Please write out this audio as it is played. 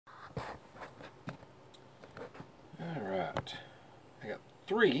Alright, I got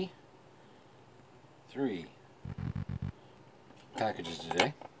three packages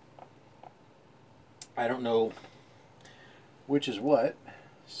today. I don't know which is what,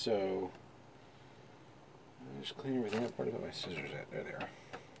 so I'll just clean everything up. Where did I put my scissors at? There they are.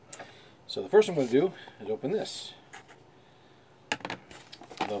 So the first I'm going to do is open this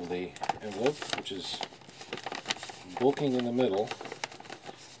lovely envelope, which is bulking in the middle.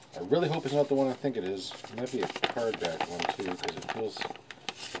 I really hope it's not the one I think it is. It might be a card back one too, because it feels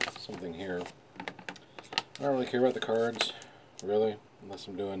something here. I don't really care about the cards, really, unless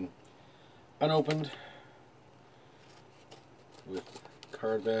I'm doing unopened with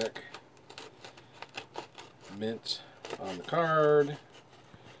card back, mint on the card,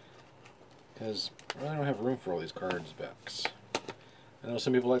 because I really don't have room for all these cards backs. I know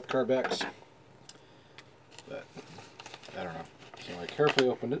some people like the card backs, but I don't know. So I carefully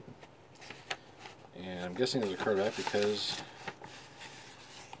opened it, and I'm guessing there's a card back because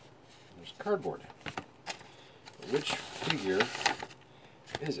there's cardboard. But which figure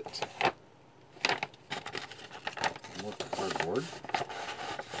is it? More cardboard.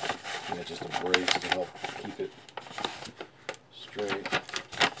 And it's just a brace to help keep it straight.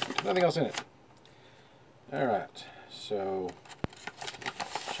 Nothing else in it. Alright, so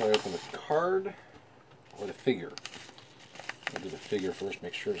shall I open the card or the figure? I'll do the figure first,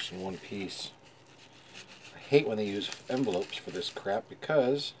 make sure it's in one piece. I hate when they use envelopes for this crap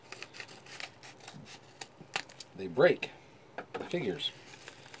because they break the figures,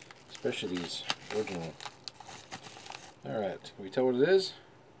 especially these original. Alright, can we tell what it is?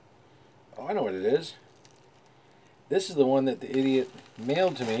 Oh, I know what it is. This is the one that the idiot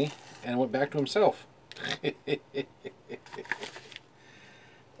mailed to me and went back to himself.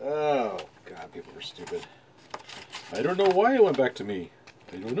 Oh, God, people are stupid. I don't know why it went back to me.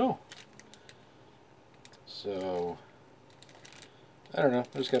 I don't know. So, I don't know.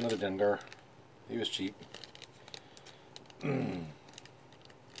 I just got another Dengar. He was cheap. I don't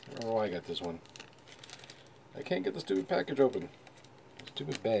know why I got this one. I can't get the stupid package open.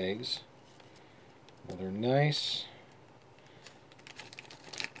 Stupid bags. Well, they're nice.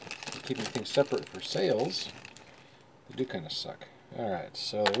 Keeping things separate for sales, they do kind of suck. Alright,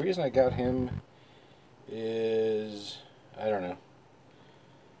 so the reason I got him is, I don't know,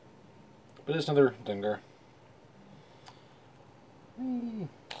 but it's another Dengar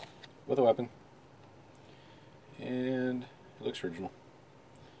with a weapon, and it looks original.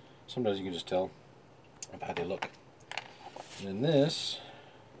 Sometimes you can just tell by how they look. And then this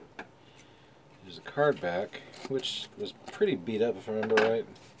is a card back, which was pretty beat up if I remember right.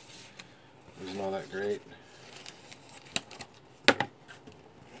 It wasn't all that great.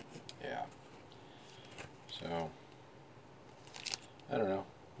 Yeah. So, I don't know.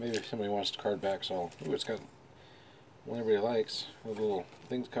 Maybe if somebody wants card backs, I'll... Ooh, it's got one everybody likes. With little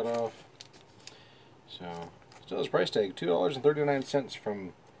things cut off. So, still has price tag. $2.39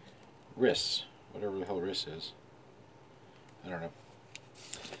 from RIS. Whatever the hell RIS is. I don't know.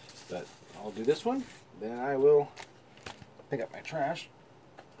 But I'll do this one. Then I will pick up my trash.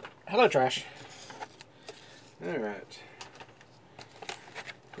 Hello, trash. Alright.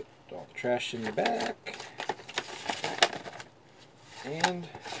 Put all the trash in the back. And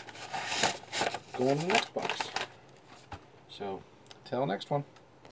go on to the next box. So, till next one.